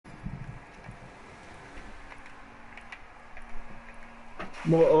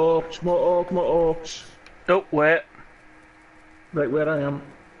More orcs, more orcs, more orcs. Oh, wait. Right where I am.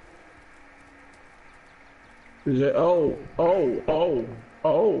 Is it? Oh.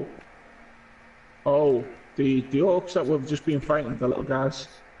 The orcs that we've just been fighting, the little guys.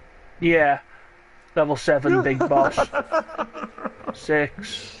 Yeah. Level 7 big boss.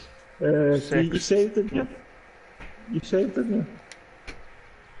 6. You 6. saved it, yeah? You saved it, yeah?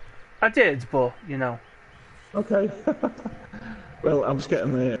 I did, but, you know. Okay. Well, I'm just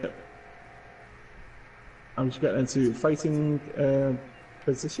getting into fighting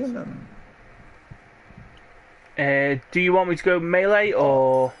position. Do you want me to go melee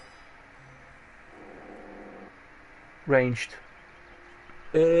or ranged?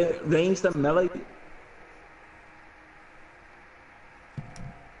 Ranged and melee.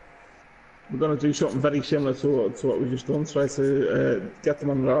 We're going to do something very similar to what we just done. Try to get them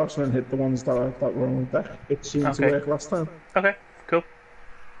on the arse and then hit the ones that were on the deck. It seemed to work last time. Okay, cool.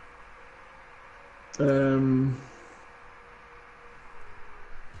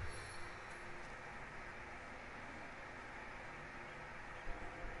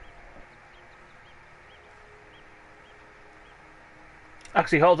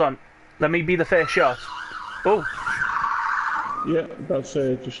 Actually, hold on. Let me be the first shot. Oh. Yeah, that's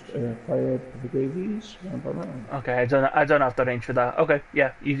just fire the babies. Okay, I don't have the range for that. Okay,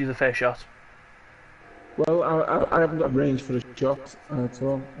 yeah, you do the first shot. Well, I haven't got range for a shot at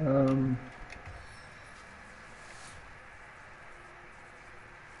all.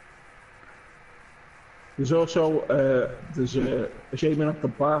 There's also there's a shaming up the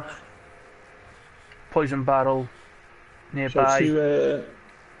back. Poison barrel nearby. So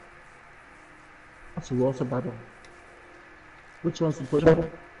that's a water battle. Which one's the poison battle?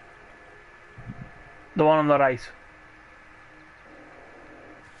 The one on the right.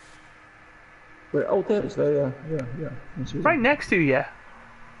 Wait, oh, there's there, yeah. Right next to you.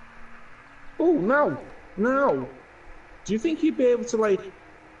 Oh, no. Do you think you'd be able to, like,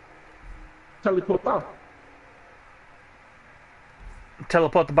 teleport that?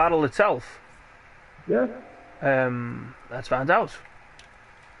 Teleport the battle itself? Yeah. Let's find out.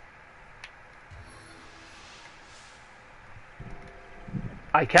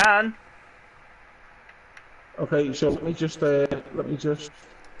 I can. Okay, so let me just get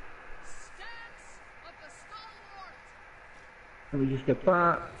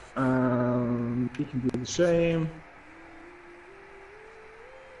that, and you can do the same.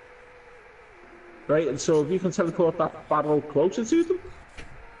 Right, and so if you can teleport that battle closer to them,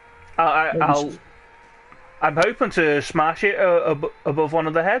 I'm hoping to smash it above one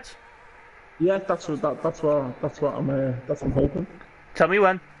of the heads. Yeah, that's what I'm hoping. Tell me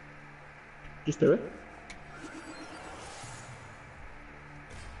when. Just do it.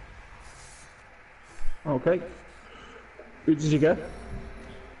 Okay. Who did you get?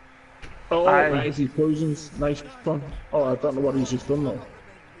 Oh, right, he poisons. Nice one. Oh, I don't know what he's just done though.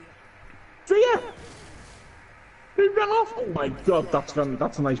 Tria! He ran off! Oh my god, that's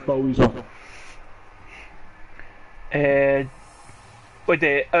a nice bow he's on. Wait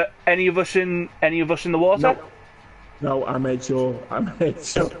there, any of us in the water? No, I made sure that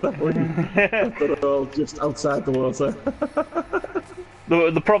they're all just outside the water.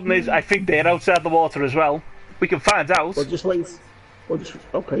 The problem is, I think they're outside the water as well. We can find out. Well, just wait.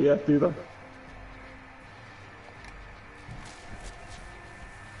 Okay, yeah, do that.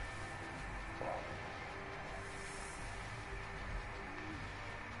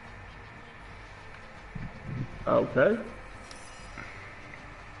 Okay.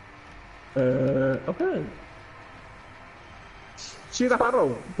 Okay. See the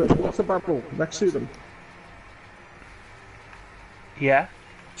barrel? What's the barrel next to them? Yeah.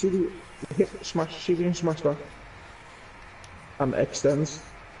 See the smash that? And extends.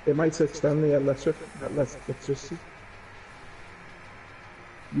 It might extend the electricity.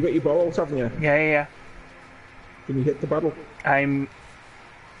 You got your balls, haven't you? Yeah. Can you hit the barrel? I'm...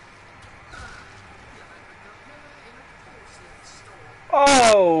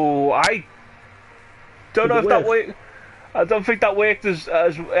 Oh, I don't know if that worked. I don't think that worked as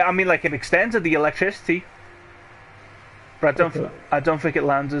I mean, like, it extended the electricity, but I don't think it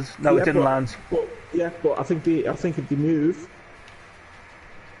landed. No, it didn't land. But I think if they move,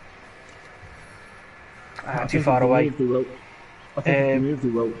 too far away. I think if they move, they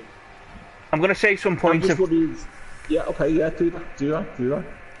will. I'm gonna save some points. Yeah, okay, yeah, do that.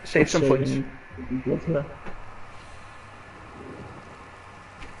 Save some points.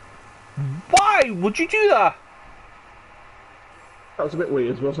 Why would you do that? That was a bit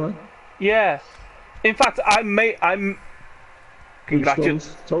weird, wasn't it? Yeah. In fact, I'm.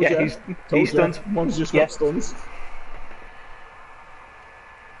 Congratulations. Yeah, he's stunned. One's just got stuns.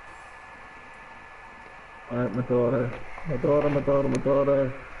 Alright, my daughter. My daughter, my daughter, my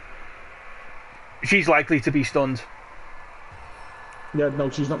daughter. She's likely to be stunned. Yeah, no,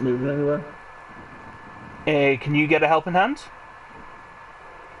 she's not moving anywhere. Can you get a helping hand?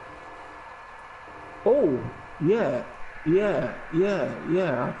 Oh, yeah, yeah.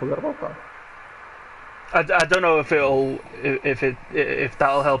 I forgot about that. I don't know if if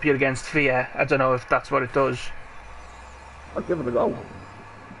that'll help you against fear. I don't know if that's what it does. I'll give it a go.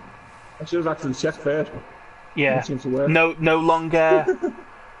 I should have actually checked first. Yeah. It seems to work. No longer.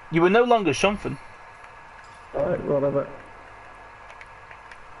 You were no longer something. Alright, whatever.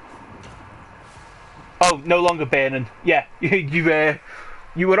 Oh, no longer burning. Yeah, you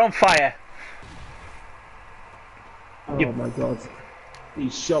were on fire. Oh my god.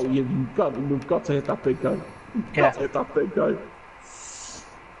 He's so we've got to hit that big guy. We've got to hit that big guy.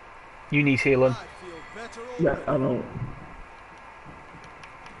 You need healing. Yeah, I know.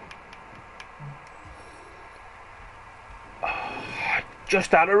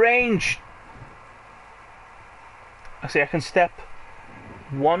 Just out of range. I see I can step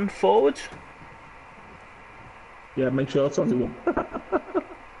one forward. Yeah, make sure it's only one.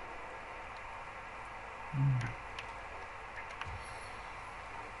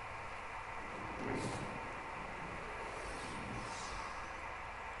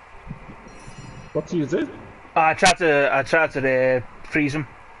 What do you do? I tried to freeze him.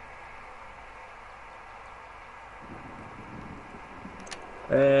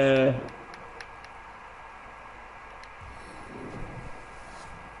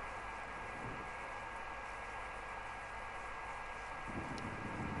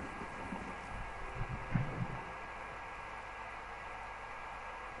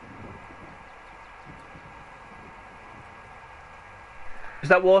 Is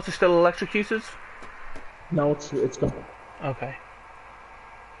that water still electrocuted? No, it's gone. Okay.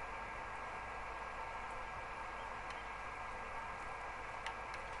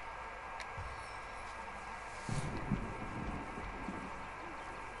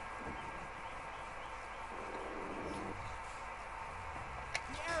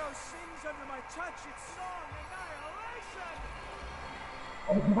 The arrow sings under my touch its song, annihilation!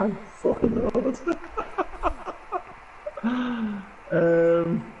 Oh my fucking god.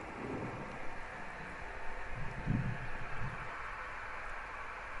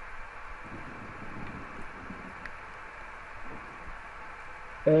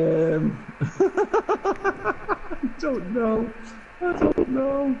 I don't know. I don't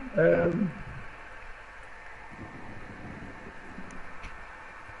know.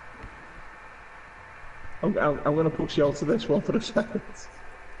 I'm going to push you out to this one for a second.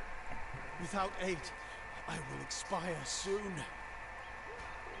 Without aid, I will expire soon.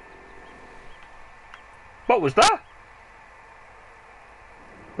 What was that?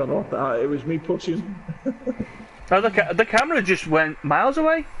 Don't know what that. It was me pushing. Oh, the camera just went miles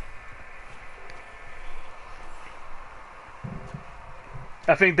away.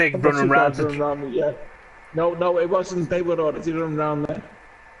 I think they're running around. Yeah. No, it wasn't. They were already running around there.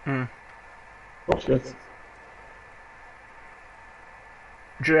 Hmm. Oh shit.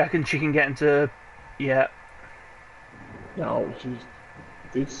 Do you reckon she can get into? Yeah. No,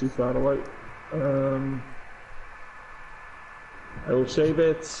 she's too far away. I will save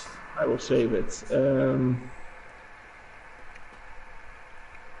it. I will save it.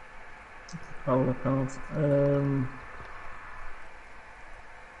 Power account. I'm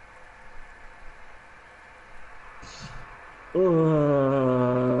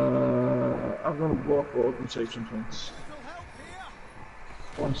gonna walk forward and save some points.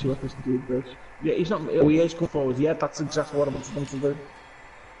 I want to see what this dude does. Yeah, he's not. Oh, he is going forward. Yeah, that's exactly what I wanted him to do.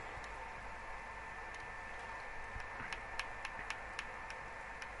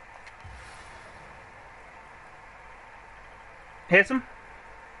 Hit him.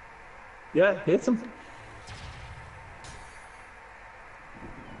 Yeah, hit him.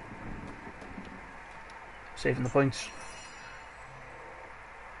 Saving the points.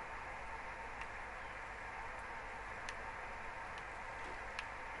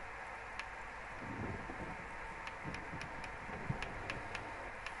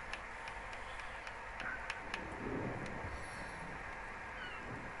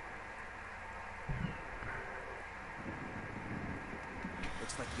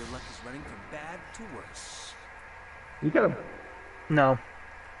 Looks like your luck is running from bad to worse. You get him. No.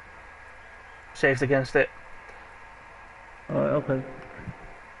 Saved against it. Alright, okay.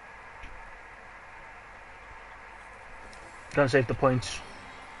 Don't save the points.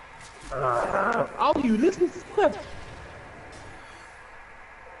 Oh, you little fucker!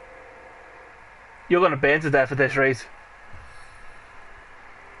 You're gonna burn to death at this rate.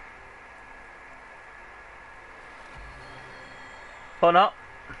 Or not?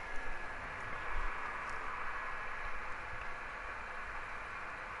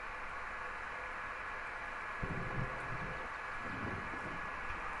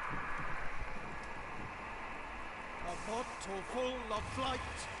 A bottle full of flight.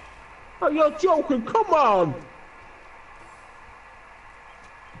 Oh, you're joking, come on!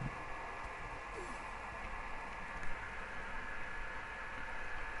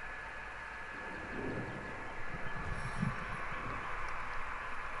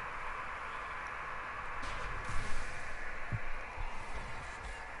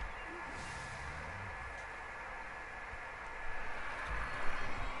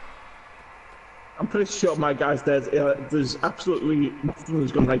 I'm pretty sure my guy's dead. There's absolutely nothing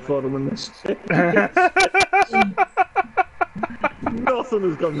that's gone right for him in this. Nothing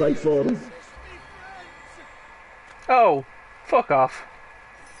has gone right for him. Oh, fuck off.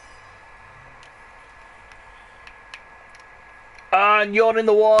 And you're in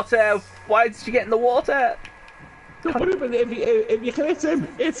the water. Why did you get in the water? Don't worry about it. If you can hit him,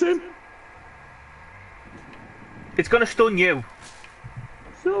 hit him. It's gonna stun you.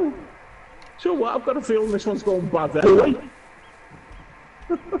 So what? I've got a feeling this one's going bad anyway.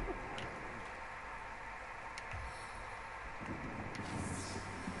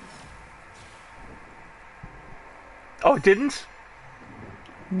 Oh, it didn't?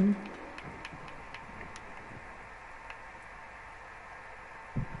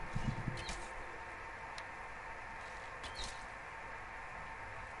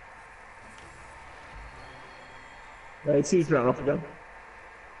 Right, he's run off again.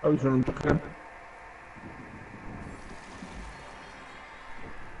 Oh, he's running back again.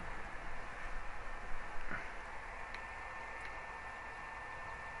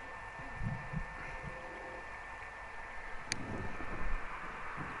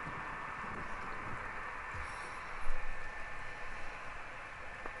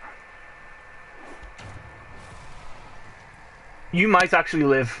 You might actually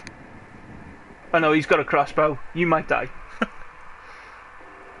live. Oh no, he's got a crossbow. You might die.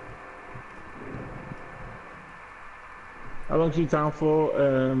 How long's he down for?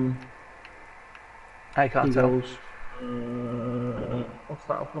 I can't He tell. goes, what's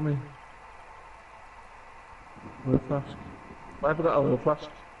that for me? Oil flask. Why have I got a oil flask?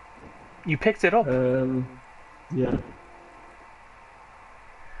 You picked it up. Yeah.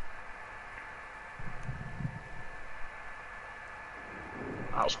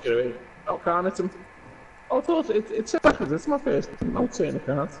 I'll screw it. Oh, can't hit him. Oh, I thought it's seconds. It's my first. I'm saying I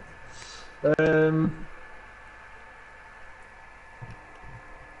can't.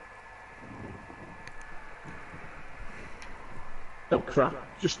 Oh crap!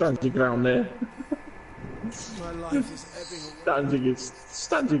 Just stand your ground there. My life is ebbing away.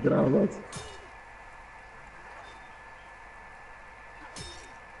 Stand your ground, lad.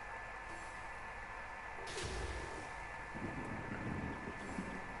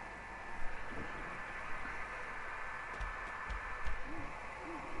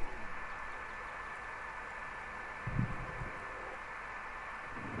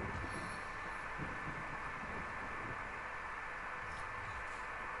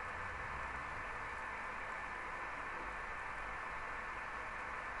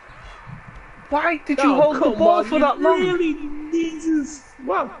 Why did you hold the ball for that long? Really, Jesus.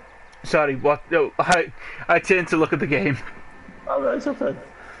 Wow. Sorry, what? No, I turned to look at the game. Oh, right, it's okay.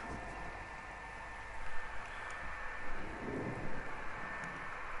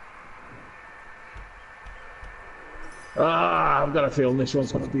 I've got a feeling this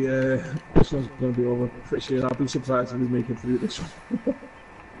one's going to be over pretty soon. I'll be surprised if we make it through this one.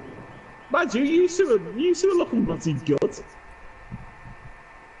 Mind you, you two are looking bloody good.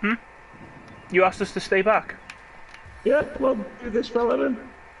 You asked us to stay back. Yeah, well, do this fella in.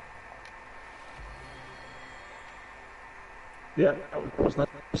 Yeah, that was nice,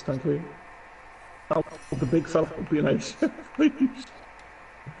 thank you. Oh, the big fella would be nice, please.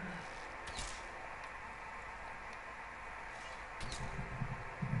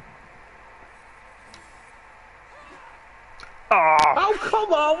 Oh,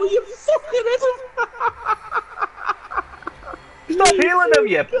 come on, will you fucking hit him? Stop healing him,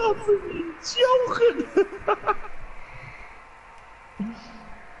 you... Joking!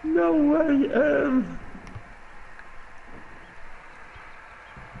 No way,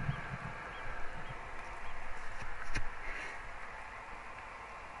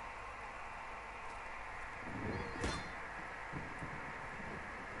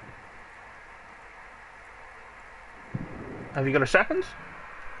 Have you got a second?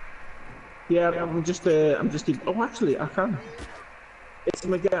 Yeah, I'm just, oh, actually, I can. It's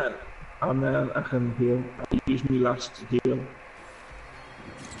him again, and then I can heal. I use my last heal.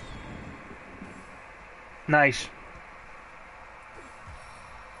 Nice.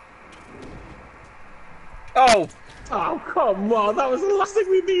 Oh! Oh, come on, that was the last thing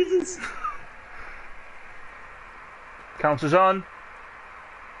we needed. Counters on.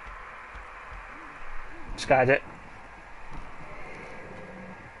 Skied it.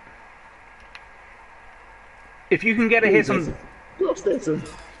 If you can get a hit on... Go upstairs.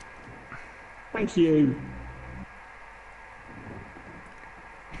 Thank you.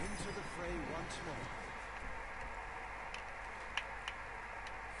 Into the fray once more.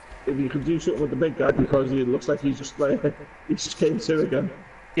 If you could do something with the big guy, because it looks like he just came to again.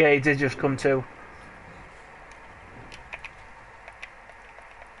 Yeah, he did just come to.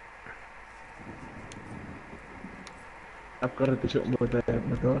 I've got to do something with my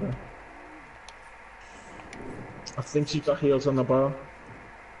daughter. I think she's got heels on the bar.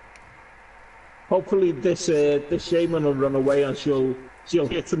 Hopefully this shaman will run away and she'll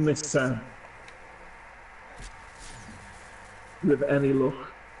hit him this time. With any luck.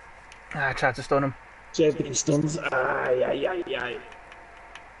 I tried to stun him. See if he stuns. Aye, aye, aye, aye.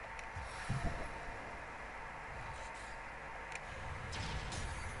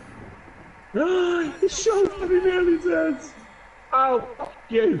 Ah, he shot me nearly dead. Oh, fuck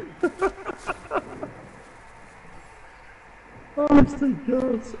you. Honest to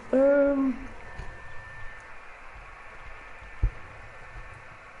God.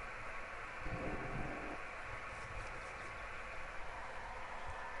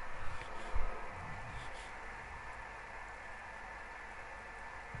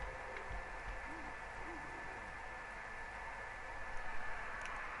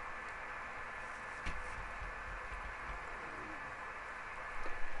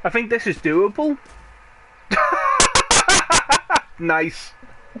 I think this is doable. Nice.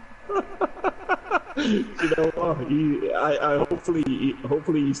 You know what? I hopefully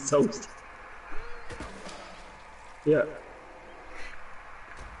he's toast. Yeah.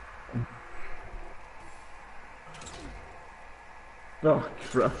 Oh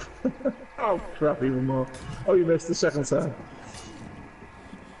crap! Oh crap! Even more. Oh, you missed the second time.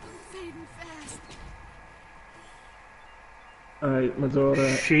 Fading fast. Alright, my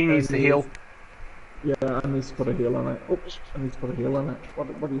daughter. She needs to heal. Yeah, I need to put a heal on it. Oops, I need to put a heal on it. What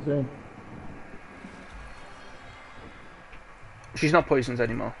are you saying? She's not poisoned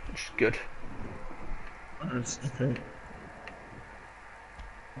anymore, which is good. Okay.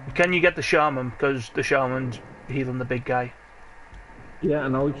 Can you get the shaman? Because the shaman's healing the big guy. Yeah, I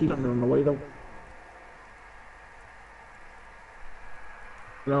know, we keep running away though.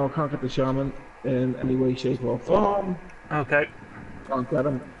 No, I can't get the shaman in any way, shape or form. Okay. Can't get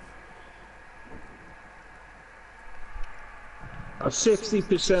him.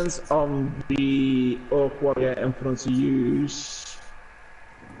 60% on the Orc Warrior in front of use.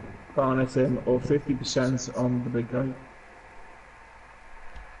 Can't hit him, or 50% on the big guy.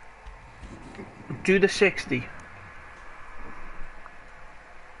 Do the 60.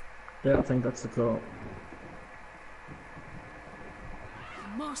 Yeah, I think that's the call.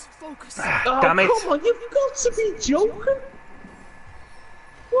 Must focus. Oh, Damn it. come on, you've got to be joking!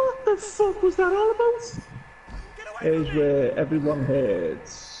 What the fuck was that all about? Here's where everyone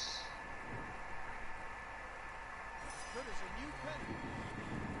heads. Good as a new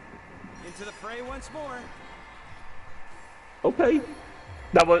penny. Into the fray once more. Okay.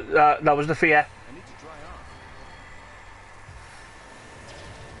 That was the fear. I need to dry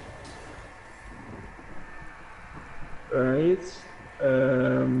off. Right.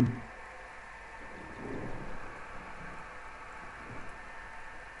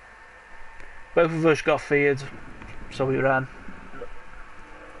 Both of us got feared, so we ran.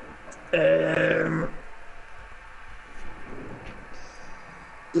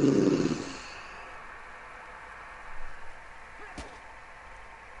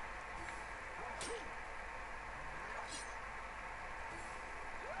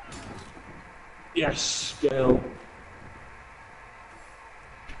 Yes, girl.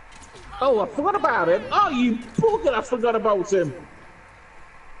 Oh, I forgot about him. Oh, you bugger, I forgot about him.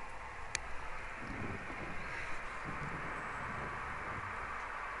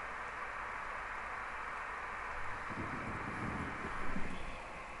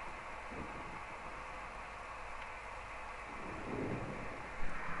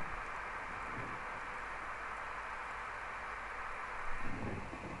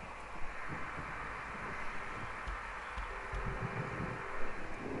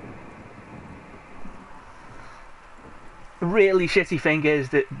 The really shitty thing is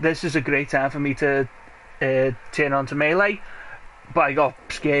that this is a great time for me to turn on to melee, but I got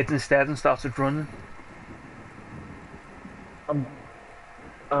scared instead and started running.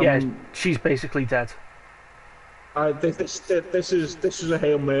 Yeah, she's basically dead. This is a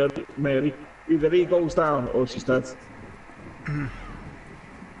Hail Mary. Either he goes down or she's dead.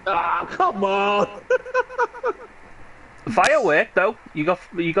 Ah, come on! Firework though. You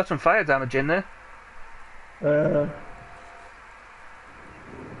got some fire damage in there.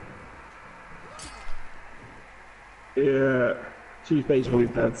 Yeah, she's basically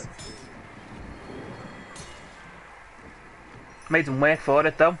dead. Made him work for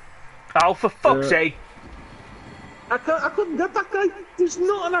it though. Oh, for fuck's sake! I couldn't get that guy. There's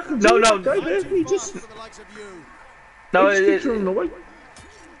nothing I can do. No, with that guy there. He just no, he just keeps running away.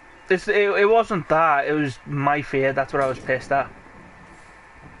 It wasn't that. It was my fear. That's what I was pissed at.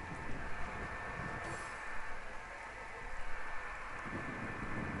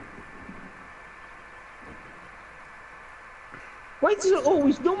 Why does it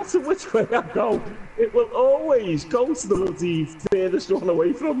always, no matter which way I go, it will always go to the bloody furthest one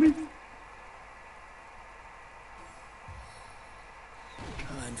away from me?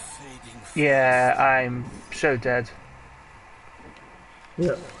 I'm fading. Yeah, I'm so dead.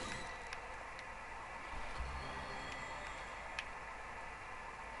 Yeah.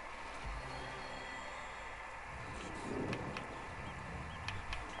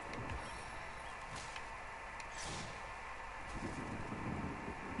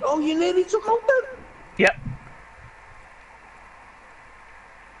 Oh, you nearly took out then? Yep.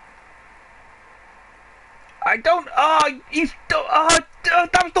 I don't. Oh, he's. Oh,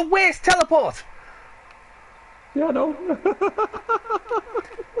 that was the worst teleport. Yeah, I know.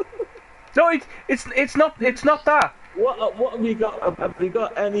 No, it's not that. What have you got? Have you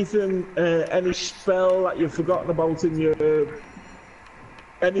got anything? Any spell that you've forgotten about in your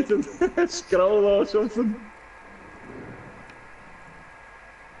anything? Scroll or something?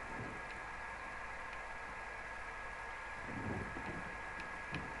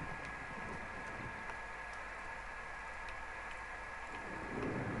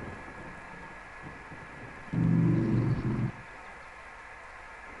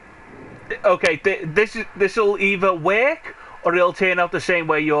 Okay, this will either work or it'll turn out the same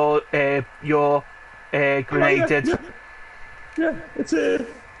way you're grenaded. Yeah, it's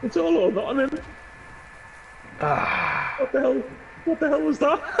all or nothing. Isn't it? What the hell was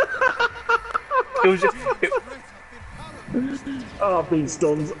that? It was. Oh, I've been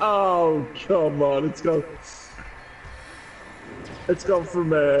stunned. Oh, come on, it's gone. It's gone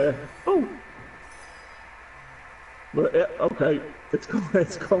from oh. But yeah, okay. It's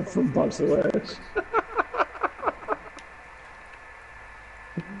gone from bad to worse.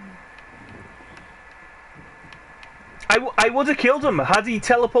 I would have killed him had he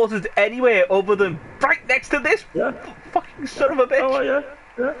teleported anywhere other than right next to this fucking son of a bitch. Oh yeah,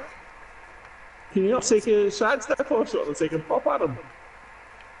 yeah. Can you not take a sidestep or something so you can pop at him?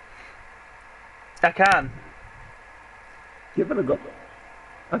 I can. Give it a go.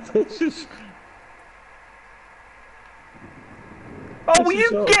 And this is... Oh, will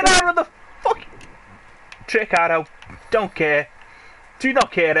you get out of the fucking... Trick Arrow. Don't care. Do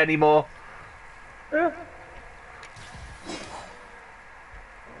not care anymore. Yeah.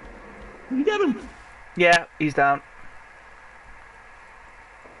 You get him? Yeah, he's down.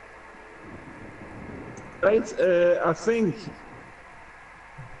 Right, I think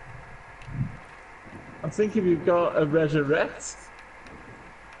if you've got a resurrect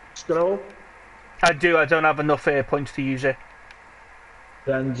scroll, I do. I don't have enough points to use it.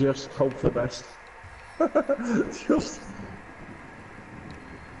 then just hope for the best. Just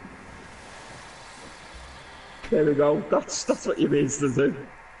there we go. That's what you need to do.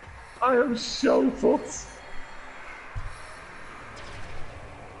 I am so fucked.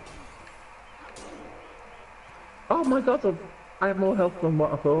 Oh my god, I have more health than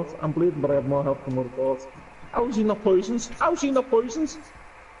what I thought. I'm bleeding, but I have more health than what I thought. How is he not poisoned? How is he not poisoned?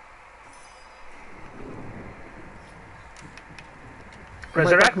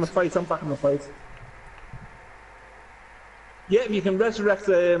 Resurrect? I'm back in the fight, I'm back in the fight. Yeah, if you can resurrect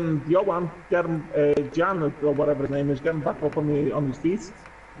Johan, get him, Jan, or whatever his name is, get him back up on his feet.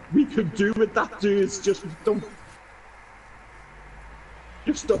 We could do with that, dude. Just don't.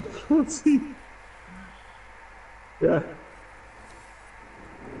 Just don't. Let's see. Yeah.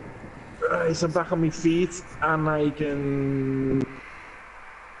 Right, so I'm back on my feet, and I can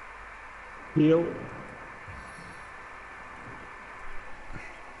heal.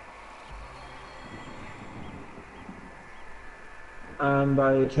 And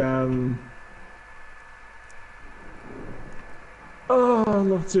I can... Oh,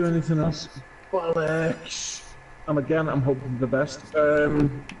 not do anything else. Bollocks. And again, I'm hoping for the best.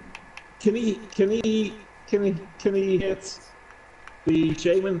 Can he hit the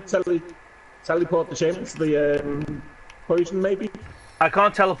shaman telly? teleport the shaman to the poison, maybe? I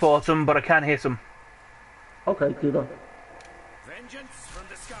can't teleport him, but I can hit him. Okay, do that. Vengeance from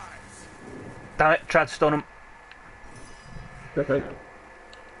the skies. Damn it, tried to stun him. Okay.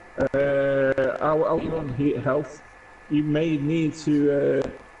 I'll go on heat health. You may need to.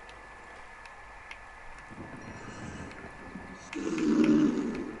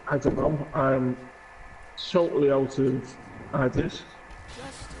 I don't know. I'm totally out of ideas.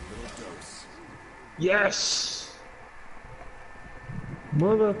 Just a little dose. Yes!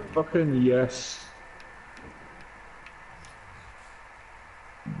 Motherfucking yes.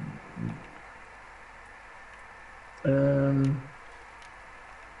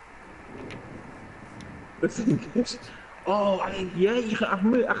 The thing is, yeah,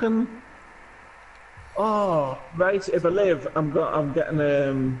 I can. Oh, right. If I live, I'm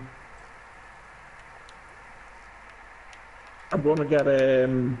getting I'm gonna get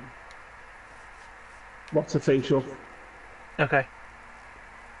what's a facial? Okay.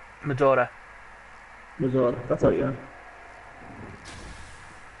 Medora. That's right, yeah.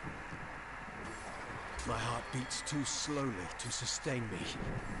 My heart beats too slowly to sustain me.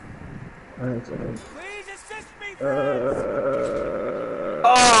 Right, Please assist me,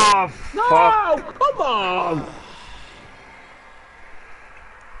 Oh, fuck. no! Come on!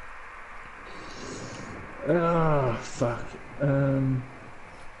 Ah, fuck.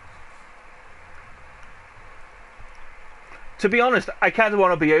 To be honest, I kind of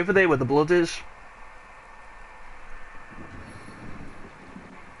want to be over there where the blood is.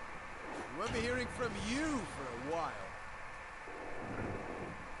 Won't be hearing from you for a while.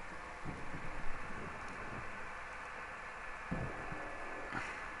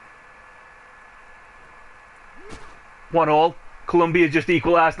 One all. Colombia just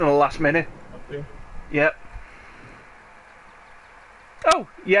equalised in the last minute. Okay. Yep. Oh,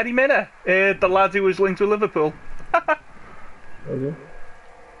 Yeti Minna, the lad who was linked to Liverpool. Okay.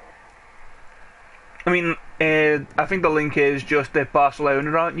 I mean, I think the link is just that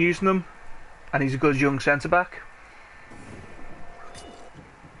Barcelona aren't using him, and he's a good young centre back.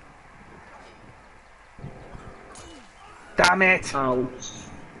 Damn it! Ouch.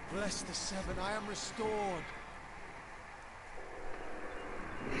 Bless the seven, I am restored.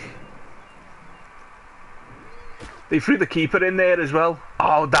 They threw the keeper in there as well.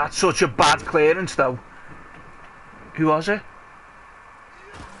 Oh, that's such a bad clearance, though. Who was it?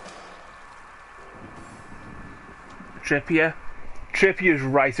 Trippier. Trippier's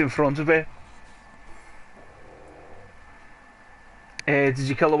right in front of it. Did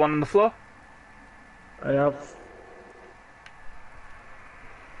you kill the one on the floor? I have.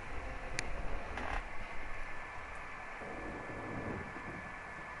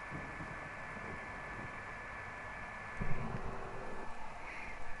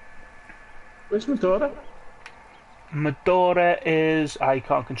 Where's my daughter? Medora is... I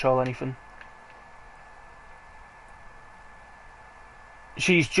can't control anything.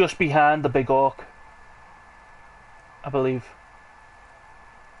 She's just behind the big orc, I believe.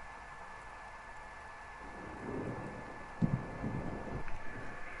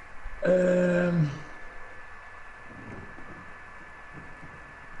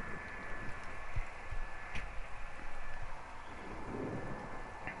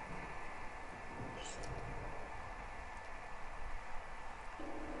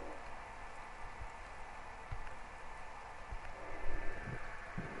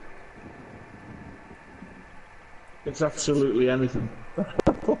 It's absolutely anything.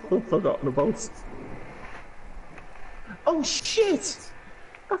 I've forgotten about. Oh shit!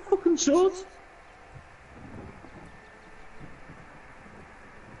 I fucking shot.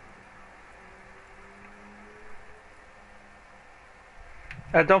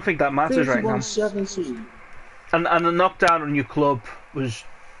 I don't think that matters right now. 31-17. And the knockdown on your club was...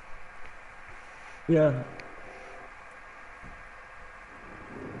 Yeah.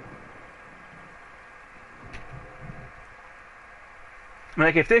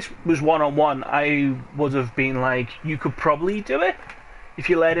 Like, if this was one-on-one, I would have been like, you could probably do it if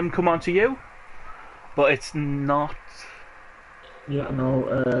you let him come on to you. But it's not. Yeah,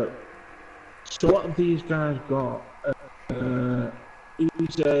 no. So what have these guys got?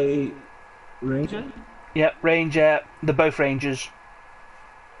 He's a ranger? Yeah, ranger. They're both rangers.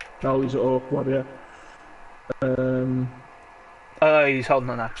 No, he's an orc warrior. Oh, he's holding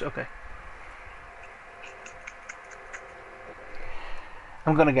an axe. Okay.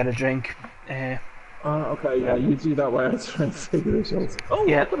 I'm gonna get a drink. Okay, yeah, you do that way. I try and figure this out. Oh,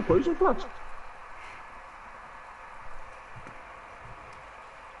 yeah. I've got a poison flask.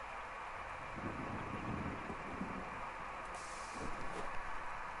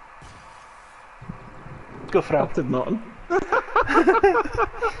 Go for That did nothing.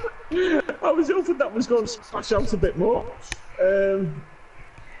 I was hoping that was going to splash out a bit more. I'm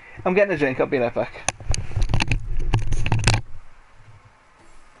getting a drink. I'll be right back.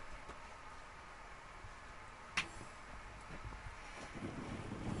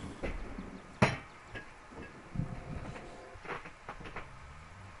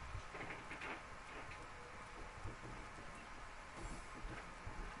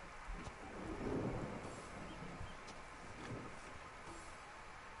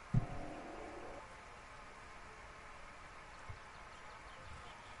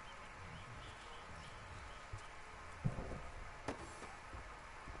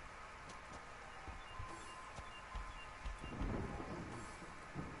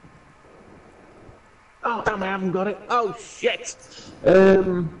 Oh, damn, I haven't got it. Oh, shit.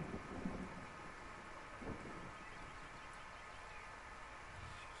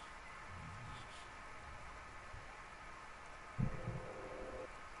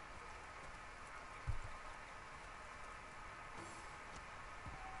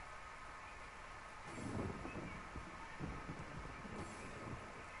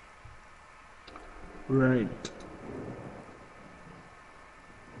 Right.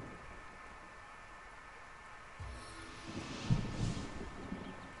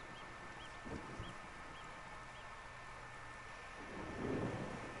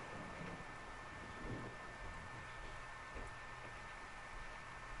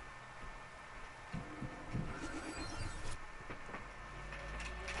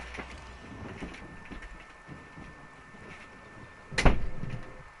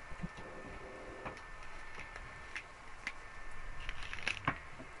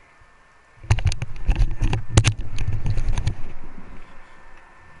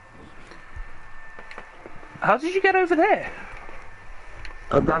 How did you get over there?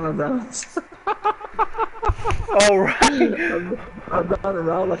 I ran around. All right. I ran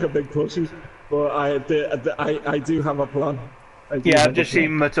around like a big pussy, but I do have a plan. Yeah, I've just seen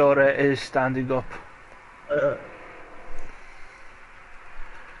Matora is standing up.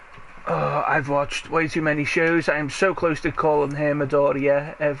 Oh, I've watched way too many shows. I am so close to calling her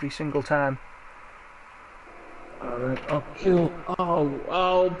Midoriya every single time. Alright, I'll kill.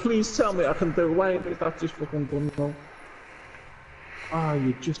 Oh, please tell me I can do away with that. Just fucking done now. Ah,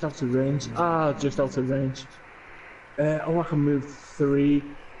 you're just out of range. Just out of range. I can move 3.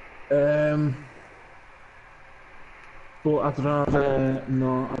 But I'd rather.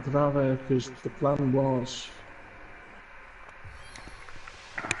 No, I'd rather, because the plan was.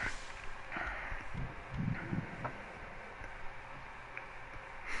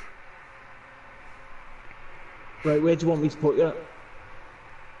 Right, where do you want me to put you?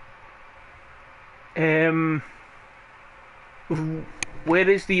 Where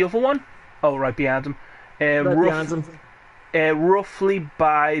is the other one? Oh, right behind him. Behind him. Roughly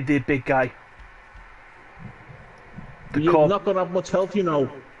by the big guy. You're not going to have much health, you know.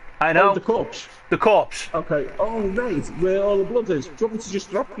 I know. Oh, the corpse. The corpse. Okay. Oh, right. Where all the blood is. Do you want me to just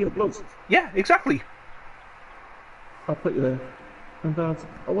drop you the blood? Yeah, exactly. I'll put you there. And what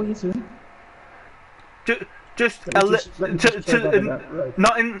are you doing? Just not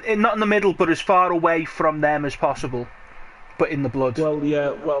in the middle, but as far away from them as possible, but in the blood. Well,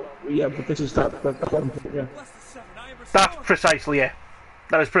 yeah, but this is that one, yeah. That's precisely it.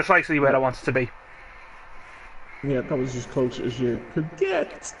 That is precisely where I wanted to be. Yeah, that was as close as you could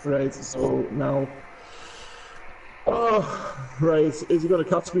get. Right, so now. Oh, right, is he going to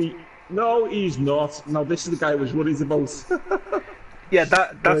catch me? No, he's not. Now this is the guy I was worried about. Yeah,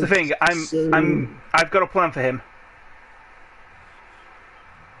 that's the thing. I've got a plan for him.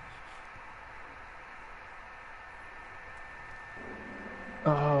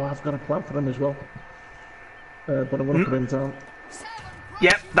 Oh, I've got a plan for him as well. But I'm going to put him down.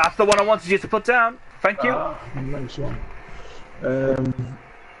 Yep, that's the one I wanted you to put down. Thank you. Nice one.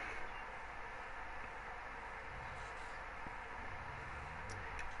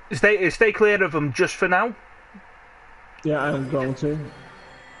 Stay clear of him just for now. Yeah, I'm going to.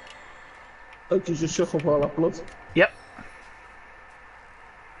 Oh, you just suck up all that blood? Yep.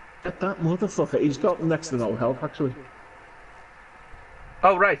 Get that motherfucker. He's got next to no health, actually.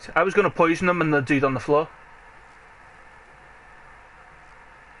 Oh, right. I was going to poison him and the dude on the floor.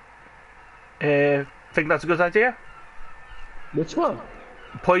 Think that's a good idea? Which one?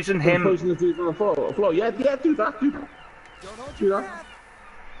 Poison him. Poison the dude on the floor. Yeah, do that. Do that.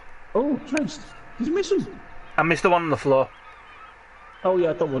 Oh, Christ. He's missing. I missed the one on the floor. Oh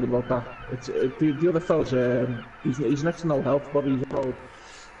yeah, don't worry about that. It's the other fella's. He's next to no health, but he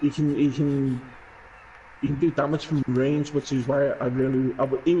can do damage from range, which is why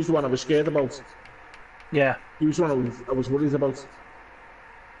he was the one I was scared about. Yeah. He was one I was worried about.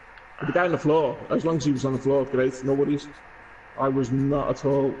 But the guy on the floor, as long as he was on the floor, great, no worries. I was not at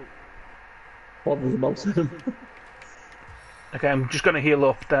all bothered about him. Okay, I'm just gonna heal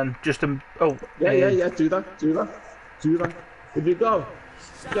up then. Just to Yeah, do that. If you go,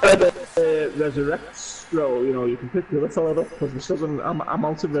 get the resurrect scroll, you know, you can pick the little up because we're still gonna, I'm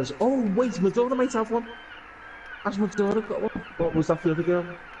out of res. Oh, wait, Madonna might have one. Has Madonna got one? What was that for the other girl?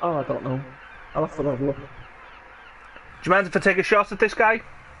 Oh, I don't know. I'll have to have a look. Do you mind if I take a shot at this guy?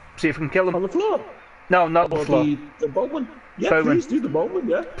 See if I can kill him. On the floor? No, not the floor. The bowman. Yeah, Bowman. please do the bowman,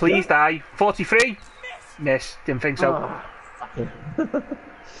 yeah. Please die. 43. Miss. Didn't think so. Ah,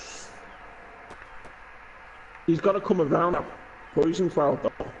 he's got to come around now. Poison cloud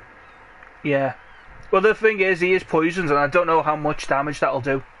though. Yeah. Well, the thing is, he is poisoned, and I don't know how much damage that'll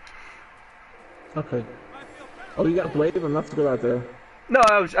do. Okay. Oh, you got a blade and that's a good idea. No,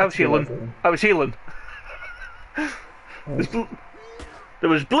 I was healing. I was healing. There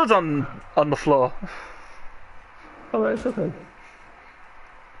was blood on the floor. Alright, it's okay.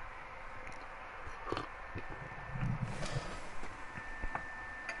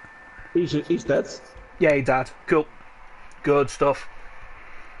 He's dead. Yeah, he died. Cool. Good stuff.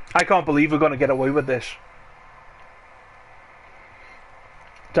 I can't believe we're going to get away with this.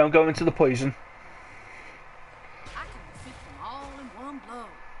 Don't go into the poison. I can defeat them all in one blow.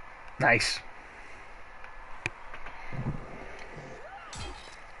 Nice.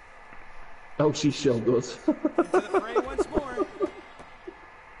 Oh, she's so good. To the fray once more.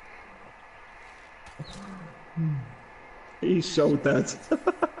 He's so dead.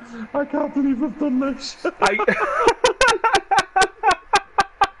 I can't believe I've done this. I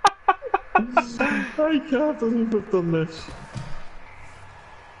can't believe I've done this.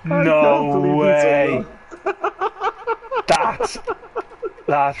 No way.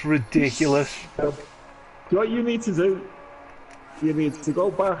 That's ridiculous. What you need to do? You need to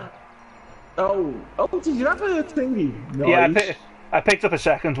go back. Oh, did you have a thingy? Nice. Yeah, I picked up a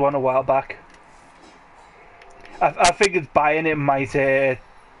second one a while back. I figured buying it might